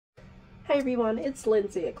Hi everyone, it's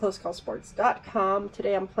Lindsay at CloseCallSports.com.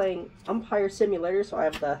 Today I'm playing Umpire Simulator, so I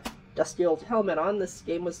have the dusty old helmet on. This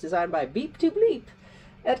game was designed by Beep to Bleep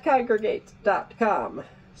at Kongregate.com.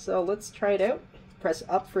 So let's try it out. Press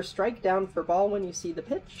up for strike, down for ball when you see the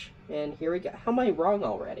pitch. And here we go. How am I wrong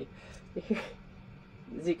already?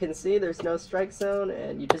 As you can see, there's no strike zone,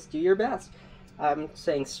 and you just do your best. I'm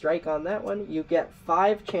saying strike on that one. You get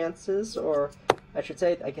 5 chances, or I should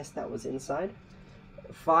say, I guess that was inside.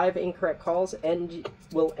 5 incorrect calls and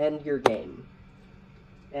will end your game.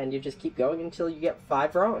 And you just keep going until you get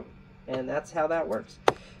 5 wrong. And that's how that works.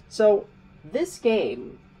 So this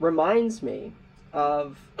game reminds me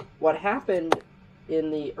of what happened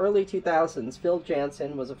in the early 2000s. Phil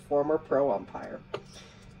Janssen was a former pro umpire.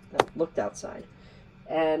 Looked outside.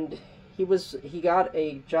 And he got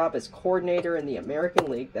a job as coordinator in the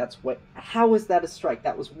American League. How was that a strike?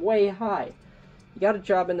 That was way high. He got a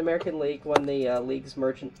job in the American League when the leagues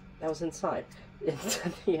merged. That was inside.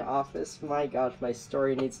 Into the office. My gosh, my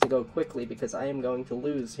story needs to go quickly because I am going to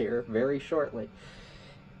lose here very shortly.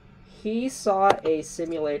 He saw a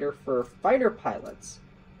simulator for fighter pilots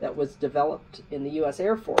that was developed in the U.S.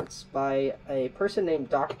 Air Force by a person named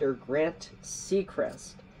Dr. Grant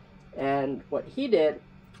Secrist. And what he did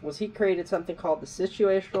was he created something called the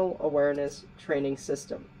Situational Awareness Training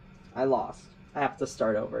System. I lost. I have to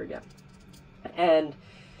start over again. And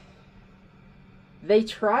they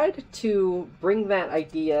tried to bring that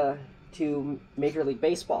idea to Major League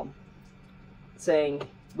Baseball, saying,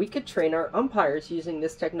 we could train our umpires using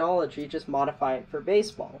this technology, just modify it for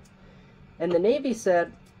baseball. And the Navy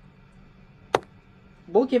said,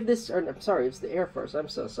 we'll give this, or I'm sorry, it's the Air Force, I'm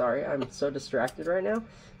so sorry, I'm so distracted right now,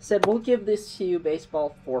 said, we'll give this to you,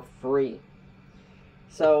 baseball, for free.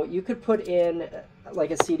 So you could put in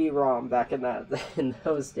like a CD-ROM back in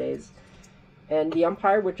those days. And the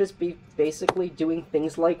umpire would just be basically doing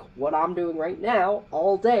things like what I'm doing right now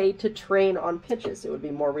all day to train on pitches. It would be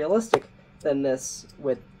more realistic than this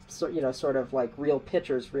with, sort of like real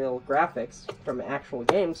pitchers, real graphics from actual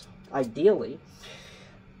games, ideally.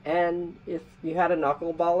 And if you had a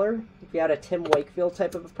knuckleballer, if you had a Tim Wakefield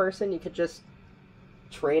type of a person, you could just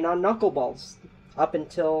train on knuckleballs up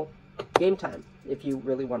until game time if you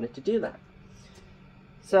really wanted to do that.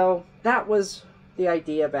 So that was the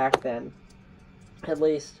idea back then. At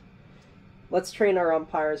least, let's train our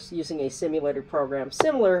umpires using a simulator program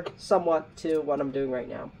similar somewhat to what I'm doing right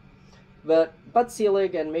now. But Bud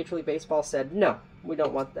Selig and Major League Baseball said, no, we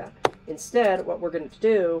don't want that. Instead, what we're going to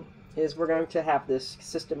do is we're going to have this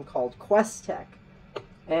system called QuesTec.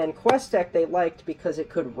 And QuesTec they liked because it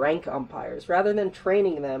could rank umpires. Rather than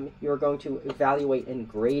training them, you're going to evaluate and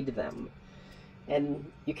grade them.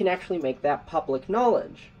 And you can actually make that public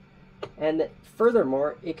knowledge. And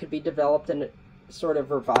furthermore, it could be developed and sort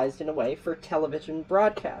of revised in a way for television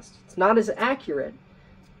broadcast. It's not as accurate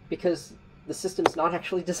because the system's not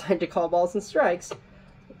actually designed to call balls and strikes,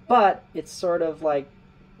 but it's sort of like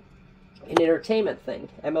an entertainment thing.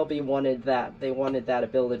 MLB wanted that. They wanted that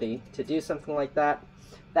ability to do something like that.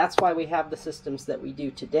 That's why we have the systems that we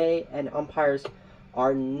do today, and umpires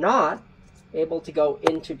are not able to go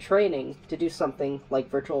into training to do something like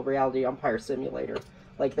virtual reality umpire simulator,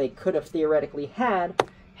 like they could have theoretically had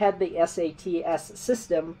the SATS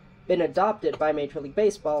system been adopted by Major League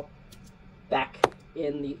Baseball back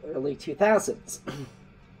in the early 2000s.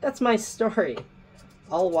 That's my story,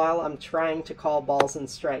 all while I'm trying to call balls and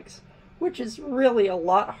strikes, which is really a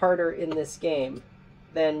lot harder in this game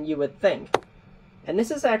than you would think. And this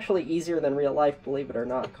is actually easier than real life, believe it or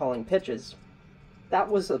not, calling pitches. That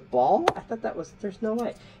was a ball? I thought that was, there's no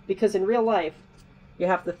way. Because in real life, you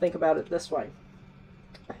have to think about it this way.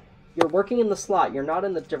 You're working in the slot. You're not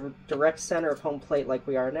in the direct center of home plate like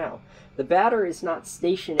we are now. The batter is not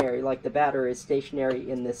stationary like the batter is stationary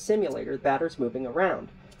in this simulator. The batter's moving around.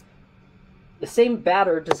 The same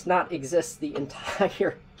batter does not exist the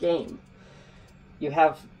entire game. You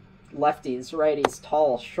have lefties, righties,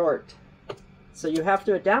 tall, short. So you have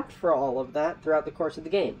to adapt for all of that throughout the course of the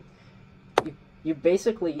game. You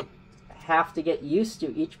basically have to get used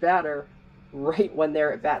to each batter right when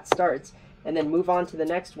their at-bat starts, and then move on to the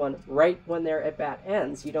next one right when their at-bat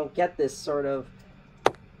ends. You don't get this sort of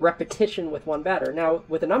repetition with one batter. Now,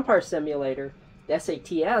 with an umpire simulator, the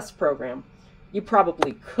SATS program, you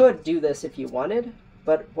probably could do this if you wanted,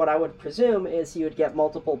 but what I would presume is you would get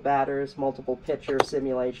multiple batters, multiple pitcher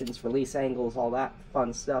simulations, release angles, all that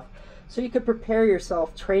fun stuff. So you could prepare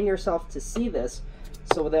yourself, train yourself to see this,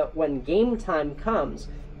 so that when game time comes,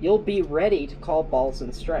 you'll be ready to call balls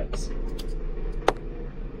and strikes.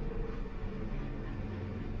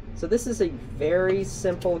 So this is a very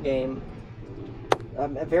simple game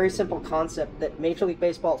a very simple concept that Major League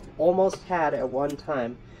Baseball almost had at one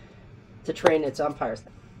time to train its umpires.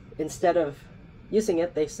 Instead of using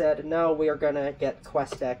it, they said, no, we are going to get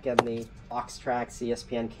QuesTec and the FoxTrax,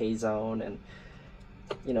 ESPN K-Zone, and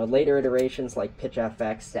later iterations like PitchFX,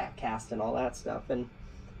 StatCast, and all that stuff. And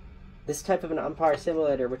this type of an umpire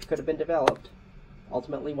simulator, which could have been developed,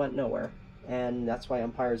 ultimately went nowhere. And that's why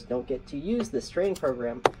umpires don't get to use this training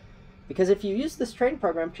program. Because if you use this training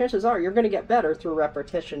program, chances are you're going to get better through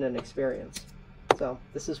repetition and experience. So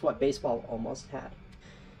this is what baseball almost had.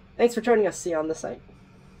 Thanks for joining us. See you on the site.